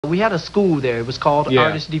We had a school there. It was called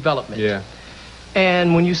Artist Development. Yeah.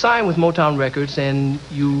 And when you signed with Motown Records and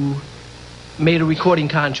you made a recording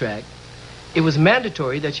contract, it was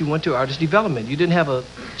mandatory that you went to Artist Development. You didn't have a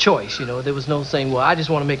choice, you know. There was no saying, well, I just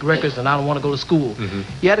want to make records and I don't want to go to school.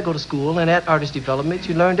 You had to go to school, and at Artist Development,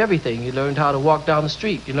 you learned everything. You learned how to walk down the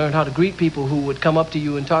street. You learned how to greet people who would come up to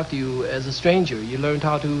you and talk to you as a stranger. You learned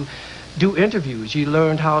how to do interviews. You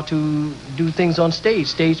learned how to do things on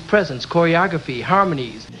stage presence, choreography,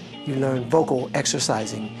 harmonies. You learned vocal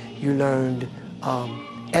exercising. You learned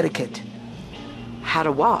etiquette. How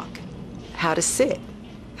to walk, how to sit,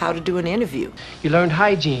 how to do an interview. You learned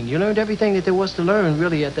hygiene. You learned everything that there was to learn,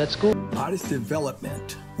 really, at that school. Artist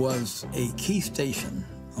Development was a key station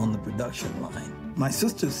on the production line. My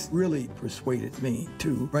sisters really persuaded me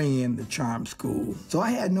to bring in the charm school. So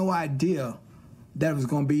I had no idea that was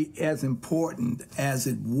going to be as important as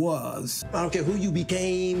it was. I don't care who you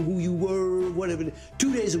became, who you were, whatever.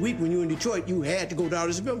 2 days a week when you were in Detroit, you had to go to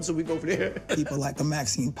Artist Development, so we go over there. People like the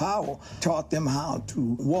Maxine Powell taught them how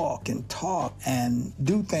to walk and talk and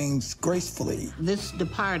do things gracefully. This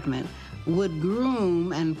department would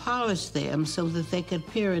groom and polish them so that they could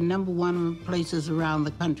appear in #1 places around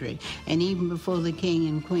the country, and even before the king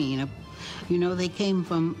and queen. You know, they came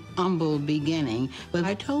from humble beginning, but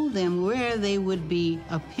I told them where they would be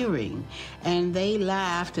appearing, and they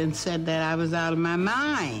laughed and said that I was out of my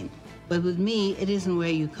mind. But with me, it isn't where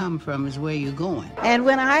you come from, it's where you're going. And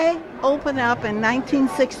when I opened up in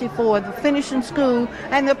 1964, the finishing school,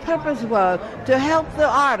 and the purpose was to help the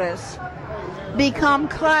artists become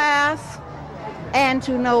class and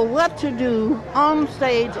to know what to do on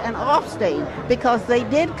stage and off stage, because they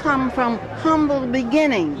did come from humble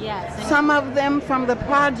beginning. Yes. Some of them from the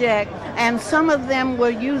project, and some of them were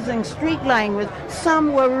using street language.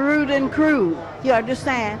 Some were rude and crude. You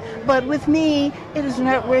understand? But with me, it is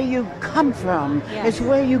not where you come from. Yes. It's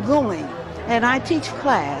where you're going. And I teach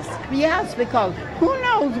class. Yes, because who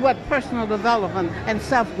knows what personal development and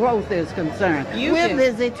self-growth is concerned. We're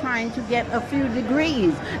busy trying to get a few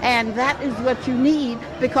degrees, and that is what you need,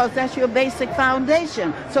 because that's your basic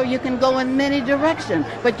foundation, so you can go in many directions.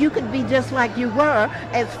 But you could be just like you were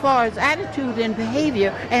as far as attitude and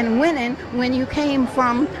behavior and winning when you came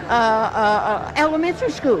from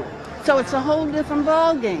elementary school. So it's a whole different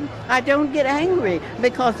ballgame. I don't get angry,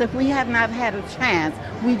 because if we have not had a chance,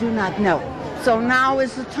 we do not know. So now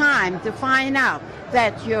is the time to find out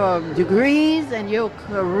that your degrees and your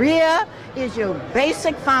career is your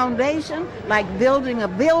basic foundation, like building a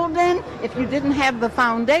building. If you didn't have the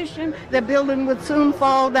foundation, the building would soon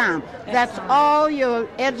fall down. That's all your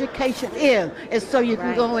education is so you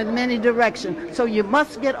can go in many directions. So you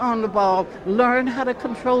must get on the ball, learn how to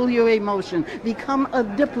control your emotion, become a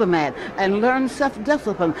diplomat, and learn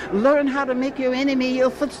self-discipline. Learn how to make your enemy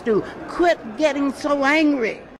your footstool. Quit getting so angry.